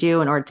need to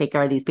do in order to take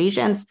care of these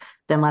patients,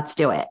 then let's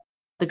do it.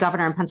 The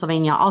governor in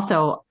Pennsylvania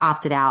also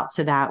opted out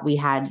so that we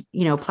had,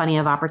 plenty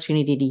of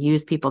opportunity to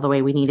use people the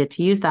way we needed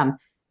to use them.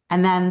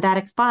 And then that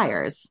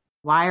expires.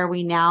 Why are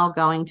we now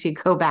going to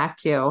go back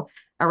to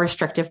a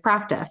restrictive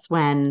practice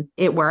when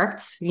it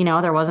worked?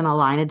 There wasn't a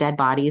line of dead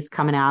bodies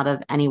coming out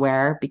of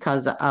anywhere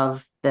because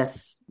of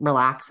this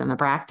relax in the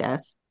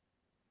practice.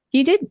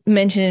 You did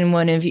mention in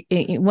one of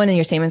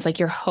your statements, like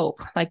your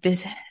hope, like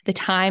the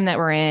time that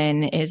we're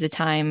in is it's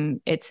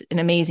an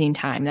amazing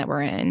time that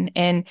we're in.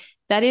 And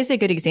that is a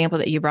good example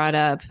that you brought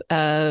up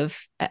of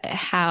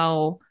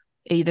how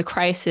the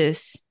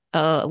crisis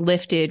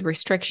lifted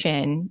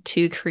restriction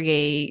to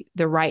create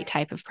the right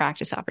type of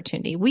practice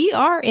opportunity. We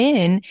are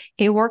in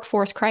a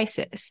workforce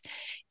crisis,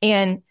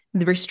 and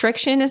the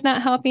restriction is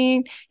not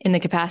helping in the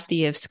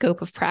capacity of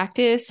scope of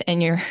practice.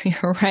 And you're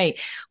right.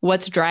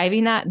 What's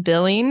driving that?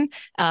 Billing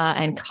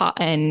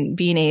and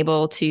being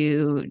able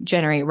to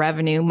generate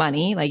revenue,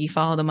 money, like you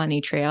follow the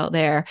money trail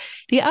there.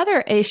 The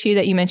other issue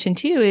that you mentioned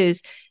too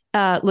is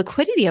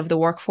liquidity of the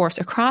workforce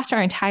across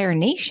our entire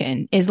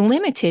nation is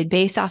limited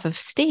based off of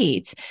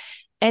states.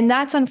 And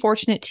that's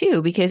unfortunate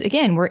too, because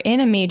again, we're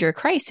in a major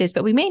crisis,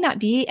 but we may not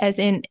be as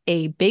in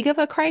a big of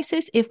a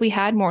crisis if we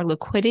had more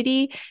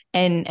liquidity.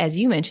 And as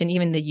you mentioned,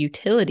 even the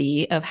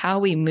utility of how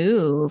we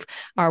move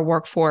our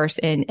workforce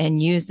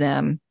and use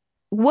them.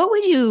 What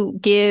would you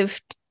give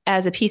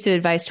as a piece of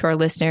advice to our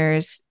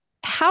listeners,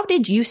 how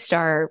did you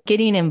start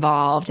getting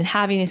involved and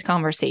having these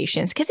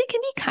conversations? Because it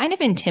can be kind of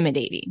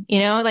intimidating,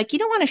 like you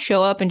don't want to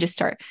show up and just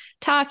start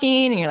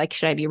talking and you're like,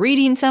 should I be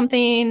reading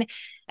something?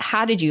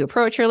 How did you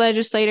approach your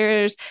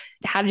legislators?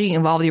 How did you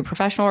involve your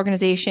professional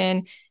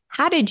organization?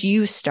 How did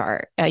you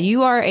start?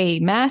 You are a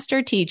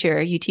master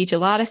teacher. You teach a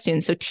lot of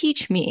students. So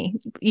teach me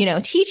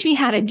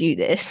how to do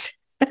this.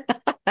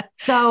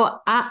 So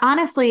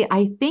honestly,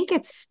 I think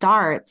it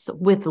starts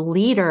with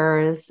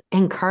leaders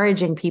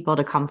encouraging people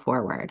to come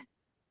forward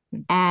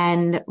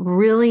and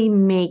really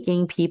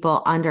making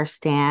people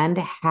understand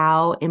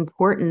how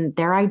important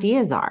their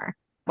ideas are.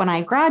 When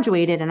I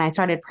graduated and I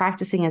started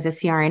practicing as a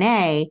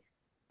CRNA,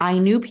 I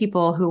knew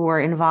people who were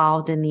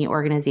involved in the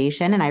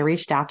organization and I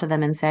reached out to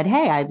them and said,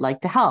 hey, I'd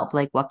like to help.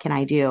 Like, what can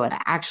I do? And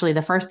actually,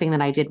 the first thing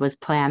that I did was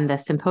plan the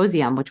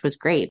symposium, which was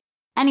great.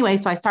 Anyway,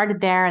 so I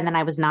started there and then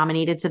I was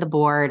nominated to the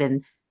board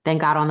and then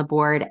got on the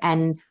board.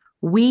 And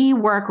we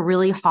work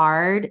really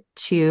hard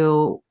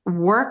to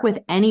work with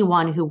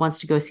anyone who wants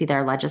to go see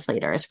their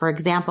legislators. For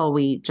example,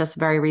 we just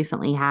very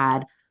recently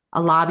had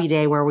a lobby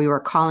day where we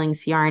were calling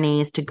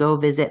CRNAs to go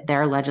visit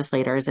their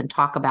legislators and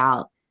talk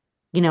about,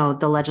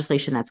 the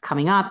legislation that's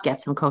coming up,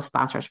 get some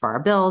co-sponsors for our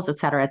bills, et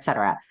cetera, et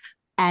cetera.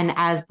 And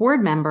as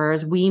board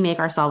members, we make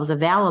ourselves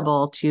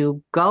available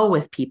to go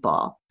with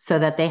people so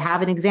that they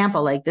have an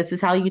example, like this is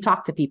how you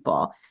talk to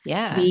people.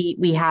 Yeah.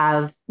 We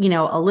have,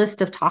 a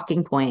list of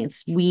talking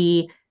points.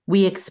 We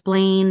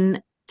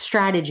explain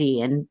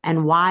strategy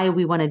and why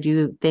we want to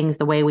do things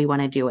the way we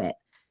want to do it.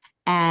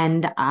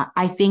 And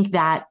I think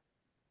that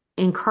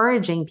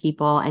encouraging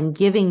people and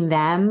giving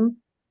them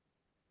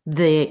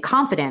the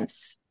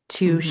confidence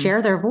to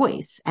share their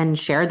voice and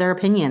share their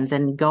opinions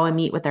and go and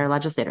meet with their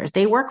legislators.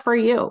 They work for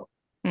you.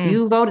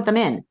 You voted them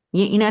in.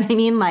 You know what I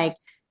mean? Like,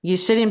 you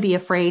shouldn't be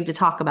afraid to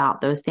talk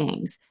about those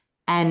things.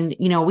 And,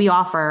 we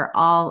offer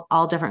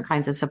all different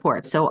kinds of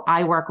support. So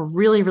I work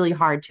really, really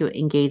hard to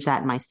engage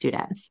that in my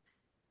students.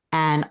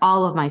 And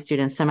all of my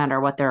students, no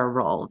matter what their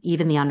role,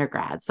 even the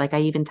undergrads, like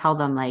I even tell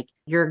them, like,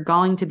 you're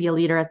going to be a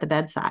leader at the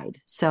bedside.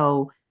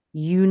 So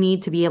you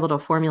need to be able to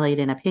formulate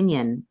an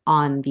opinion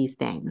on these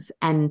things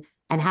and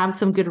have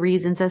some good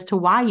reasons as to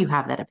why you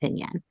have that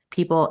opinion.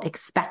 People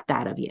expect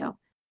that of you.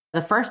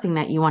 The first thing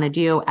that you want to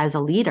do as a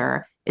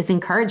leader is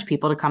encourage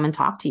people to come and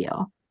talk to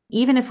you.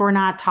 Even if we're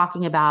not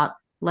talking about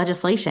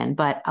legislation,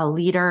 but a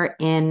leader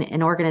in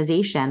an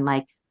organization,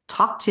 like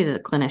talk to the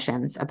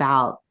clinicians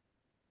about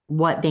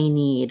what they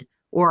need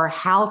or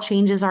how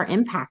changes are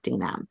impacting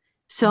them.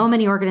 So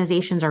many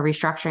organizations are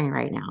restructuring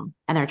right now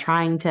and they're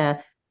trying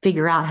to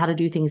figure out how to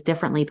do things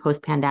differently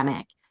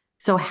post-pandemic.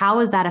 So how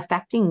is that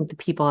affecting the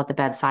people at the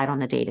bedside on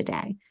the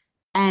day-to-day?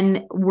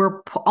 And we're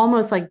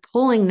almost like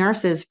pulling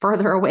nurses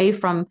further away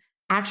from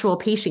actual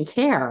patient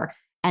care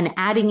and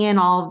adding in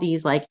all of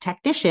these like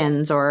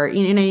technicians or,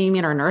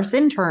 or nurse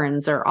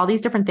interns or all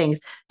these different things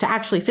to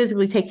actually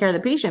physically take care of the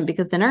patient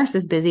because the nurse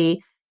is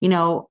busy,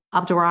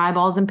 up to her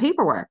eyeballs in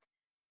paperwork.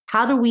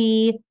 How do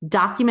we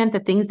document the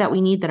things that we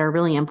need that are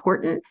really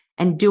important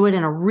and do it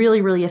in a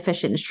really, really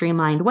efficient and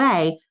streamlined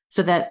way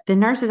so that the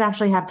nurses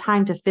actually have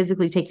time to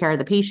physically take care of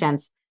the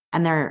patients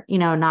and they're,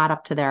 not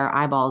up to their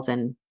eyeballs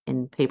in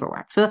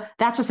paperwork. So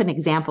that's just an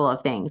example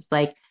of things.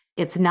 Like,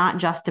 it's not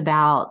just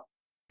about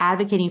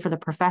advocating for the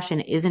profession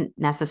isn't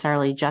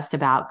necessarily just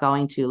about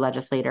going to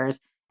legislators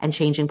and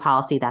changing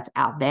policy that's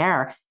out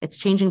there. It's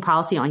changing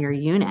policy on your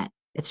unit.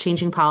 It's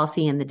changing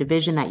policy in the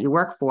division that you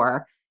work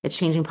for. It's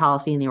changing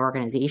policy in the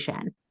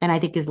organization. And I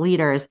think as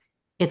leaders,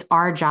 it's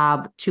our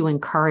job to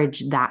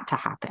encourage that to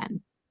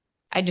happen.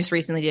 I just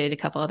recently did a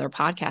couple other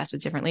podcasts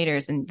with different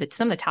leaders, and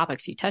some of the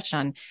topics you touched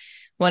on,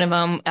 one of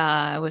them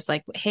was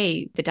like,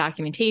 hey, the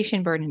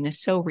documentation burden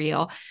is so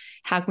real.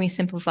 How can we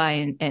simplify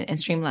and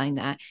streamline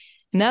that?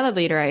 Another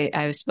leader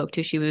I spoke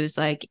to, she was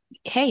like,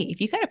 hey,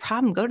 if you got a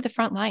problem, go to the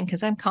front line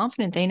because I'm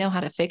confident they know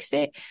how to fix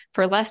it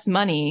for less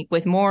money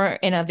with more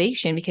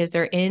innovation because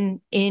they're in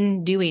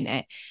doing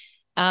it.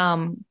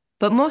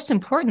 But most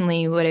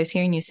importantly, what I was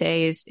hearing you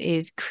say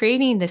is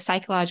creating the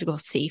psychological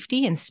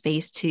safety and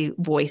space to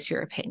voice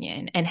your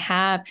opinion and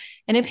have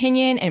an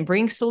opinion and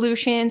bring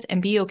solutions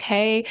and be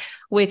okay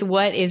with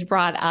what is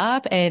brought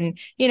up. And,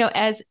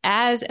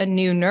 as a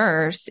new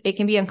nurse, it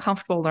can be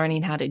uncomfortable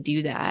learning how to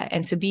do that.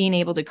 And so being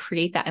able to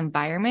create that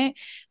environment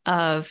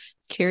of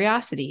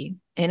curiosity,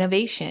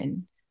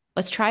 innovation,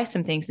 let's try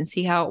some things and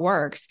see how it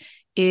works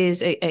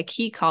is a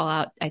key call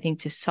out, I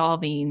think, to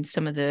solving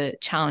some of the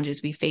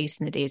challenges we face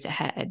in the days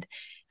ahead,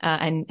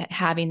 and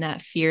having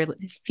that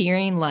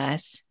fearing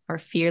less or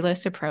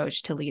fearless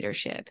approach to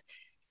leadership.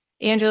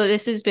 Angela,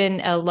 this has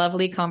been a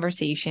lovely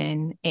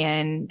conversation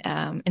and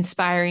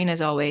inspiring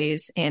as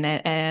always. And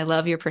I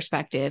love your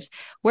perspectives.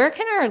 Where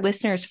can our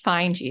listeners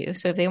find you?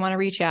 So if they want to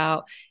reach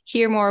out,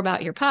 hear more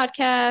about your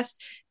podcast,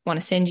 want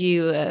to send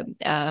you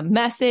a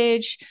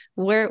message,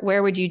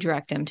 where would you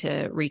direct them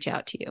to reach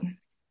out to you?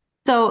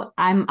 So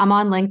I'm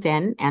on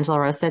LinkedIn, Angela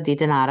Rosa Di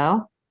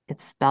Donato.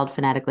 It's spelled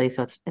phonetically,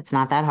 so it's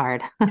not that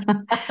hard.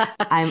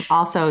 I'm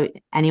also,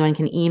 anyone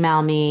can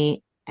email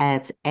me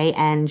It's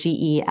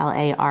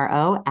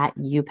Angelaro at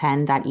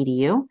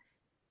upenn.edu.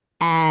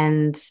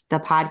 And the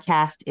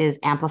podcast is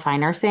Amplify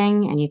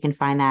Nursing, and you can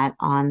find that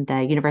on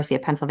the University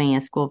of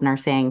Pennsylvania School of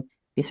Nursing. If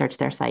you search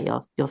their site,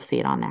 you'll see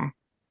it on there.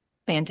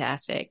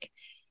 Fantastic.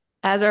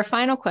 As our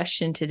final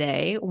question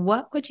today,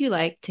 what would you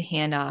like to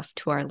hand off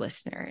to our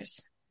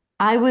listeners?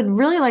 I would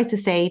really like to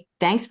say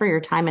thanks for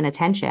your time and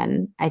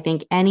attention. I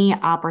think any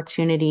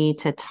opportunity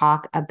to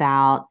talk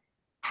about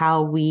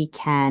how we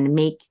can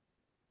make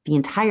the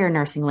entire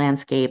nursing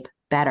landscape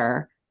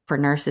better for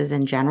nurses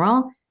in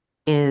general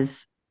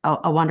is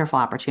a wonderful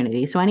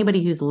opportunity. So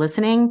anybody who's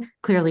listening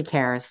clearly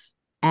cares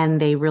and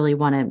they really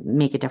want to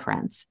make a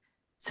difference.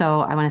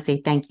 So I want to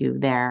say thank you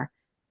there.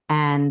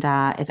 And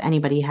if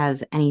anybody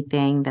has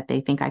anything that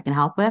they think I can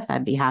help with,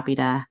 I'd be happy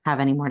to have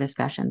any more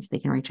discussions. They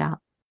can reach out.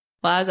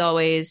 Well, as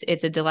always,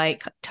 it's a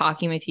delight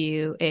talking with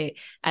you.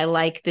 I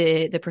like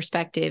the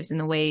perspectives and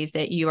the ways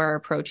that you are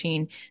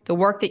approaching the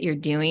work that you're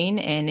doing,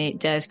 and it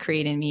does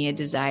create in me a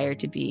desire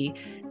to be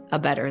a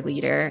better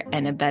leader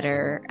and a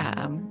better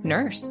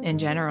nurse in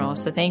general.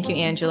 So thank you,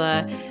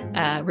 Angela.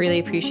 Really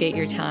appreciate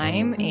your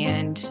time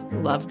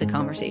and love the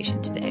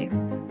conversation today.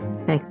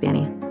 Thanks,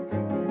 Danny.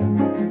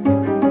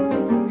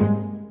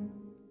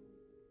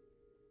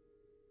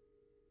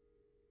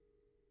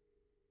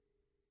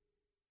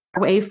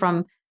 Away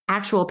from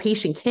actual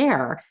patient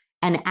care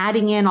and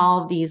adding in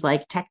all of these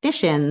like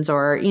technicians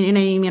or, you know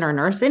what I mean, or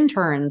nurse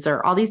interns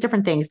or all these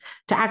different things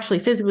to actually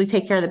physically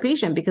take care of the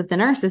patient because the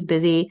nurse is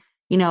busy,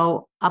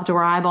 up to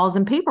her eyeballs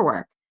in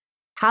paperwork.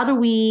 How do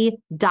we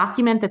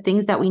document the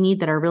things that we need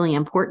that are really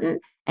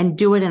important and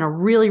do it in a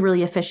really,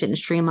 really efficient and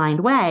streamlined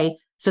way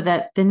so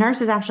that the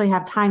nurses actually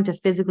have time to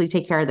physically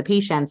take care of the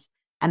patients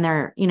and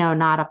they're,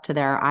 not up to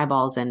their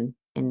eyeballs in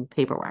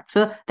paperwork.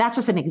 So that's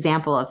just an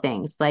example of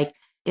things. Like,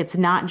 it's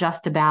not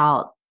just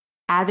about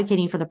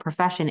advocating for the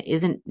profession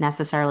isn't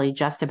necessarily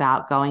just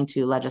about going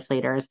to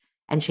legislators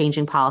and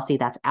changing policy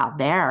that's out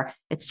there.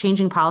 It's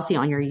changing policy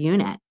on your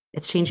unit.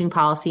 It's changing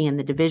policy in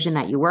the division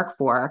that you work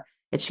for.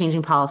 It's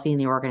changing policy in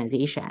the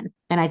organization.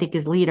 And I think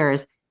as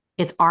leaders,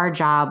 it's our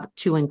job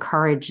to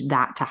encourage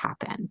that to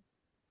happen.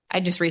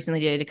 I just recently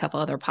did a couple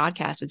other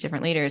podcasts with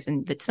different leaders,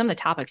 and some of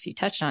the topics you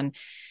touched on,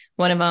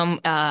 one of them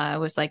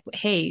was like,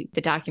 hey,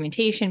 the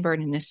documentation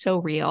burden is so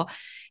real.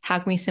 How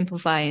can we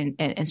simplify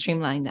and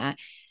streamline that?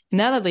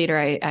 Another leader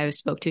I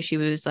spoke to, she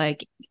was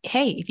like,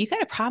 hey, if you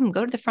got a problem,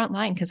 go to the front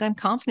line because I'm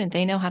confident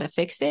they know how to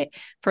fix it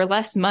for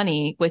less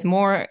money with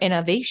more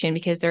innovation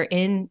because they're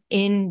in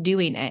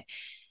doing it.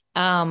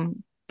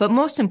 But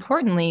most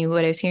importantly,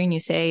 what I was hearing you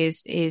say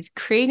is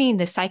creating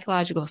the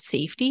psychological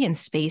safety and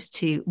space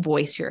to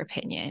voice your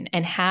opinion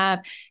and have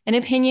an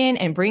opinion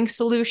and bring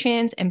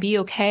solutions and be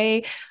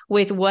okay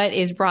with what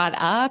is brought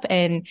up.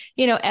 And,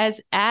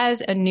 as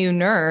a new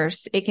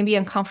nurse, it can be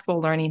uncomfortable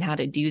learning how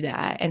to do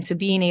that. And so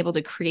being able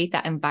to create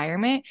that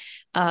environment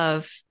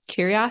of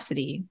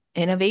curiosity,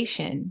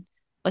 innovation,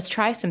 let's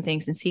try some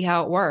things and see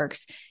how it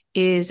works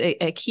is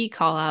a key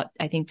call out,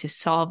 I think, to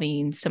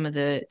solving some of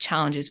the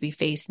challenges we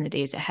face in the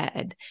days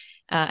ahead,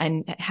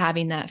 and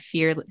having that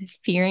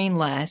fearing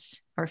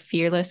less or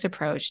fearless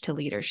approach to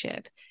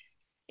leadership.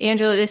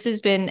 Angela, this has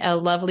been a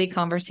lovely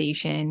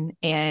conversation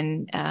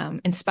and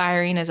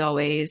inspiring as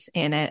always.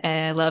 And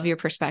I love your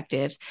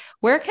perspectives.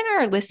 Where can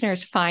our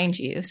listeners find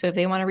you? So if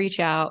they want to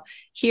reach out,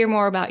 hear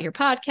more about your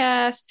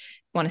podcast,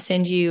 want to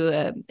send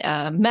you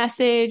a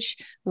message,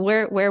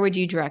 where would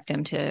you direct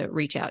them to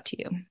reach out to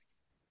you?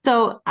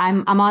 So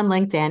I'm on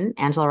LinkedIn,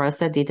 Angela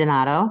Rosa Di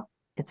Donato.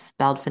 It's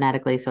spelled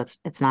phonetically, so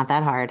it's not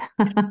that hard.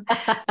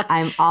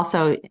 I'm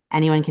also,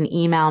 anyone can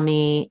email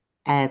me.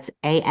 It's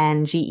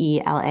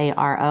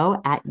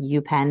Angelaro at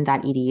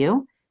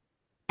upenn.edu.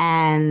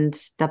 And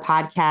the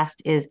podcast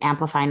is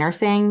Amplify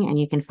Nursing, and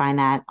you can find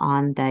that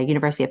on the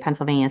University of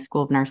Pennsylvania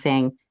School of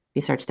Nursing. If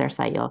you search their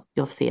site,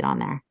 you'll see it on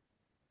there.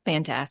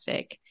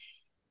 Fantastic.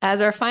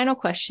 As our final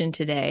question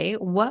today,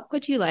 what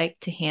would you like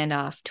to hand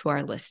off to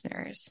our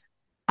listeners?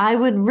 I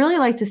would really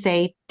like to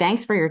say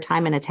thanks for your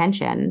time and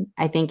attention.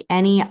 I think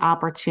any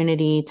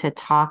opportunity to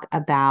talk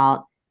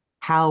about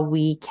how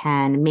we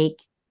can make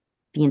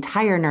the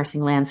entire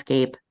nursing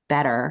landscape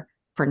better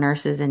for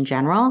nurses in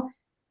general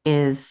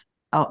is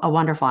a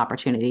wonderful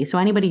opportunity. So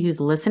anybody who's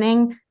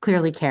listening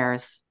clearly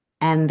cares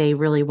and they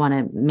really want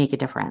to make a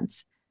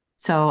difference.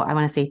 So I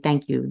want to say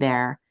thank you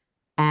there.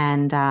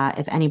 And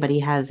if anybody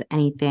has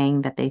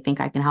anything that they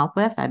think I can help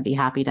with, I'd be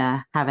happy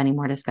to have any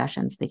more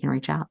discussions. They can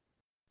reach out.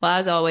 Well,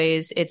 as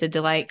always, it's a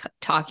delight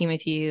talking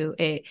with you.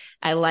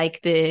 I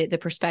like the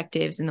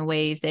perspectives and the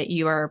ways that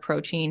you are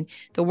approaching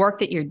the work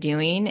that you're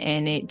doing,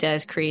 and it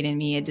does create in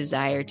me a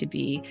desire to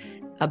be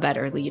a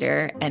better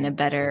leader and a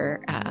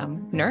better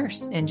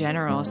nurse in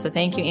general. So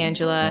thank you,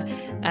 Angela.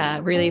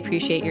 Really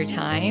appreciate your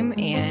time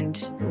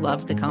and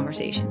love the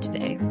conversation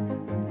today.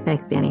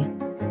 Thanks, Danny.